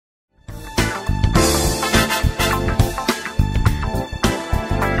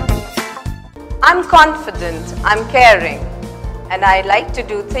I'm confident, I'm caring, and I like to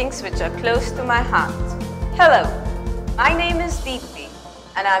do things which are close to my heart. Hello, my name is Deepti,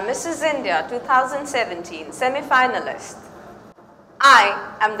 and I'm Mrs India 2017 semi-finalist.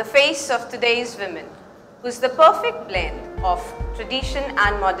 I am the face of today's women, who's the perfect blend of tradition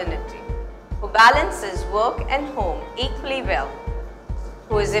and modernity, who balances work and home equally well,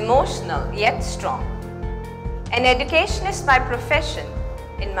 who is emotional yet strong. An educationist by profession,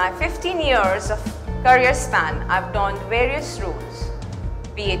 in my 15 years of career span, I've donned various roles,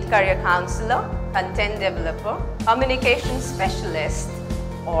 be it career counselor, content developer, communication specialist,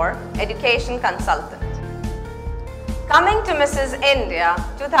 or education consultant. Coming to Mrs India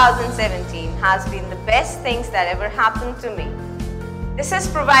 2017 has been the best things that ever happened to me. This has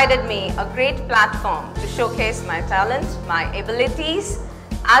provided me a great platform to showcase my talent, my abilities,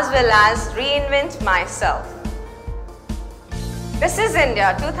 as well as reinvent myself. Mrs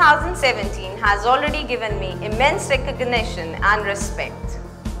India 2017 has already given me immense recognition and respect.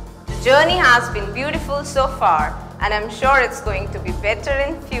 The journey has been beautiful so far, and I'm sure it's going to be better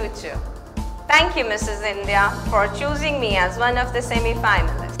in future. Thank you, Mrs India, for choosing me as one of the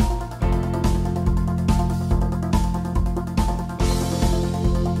semi-finalists.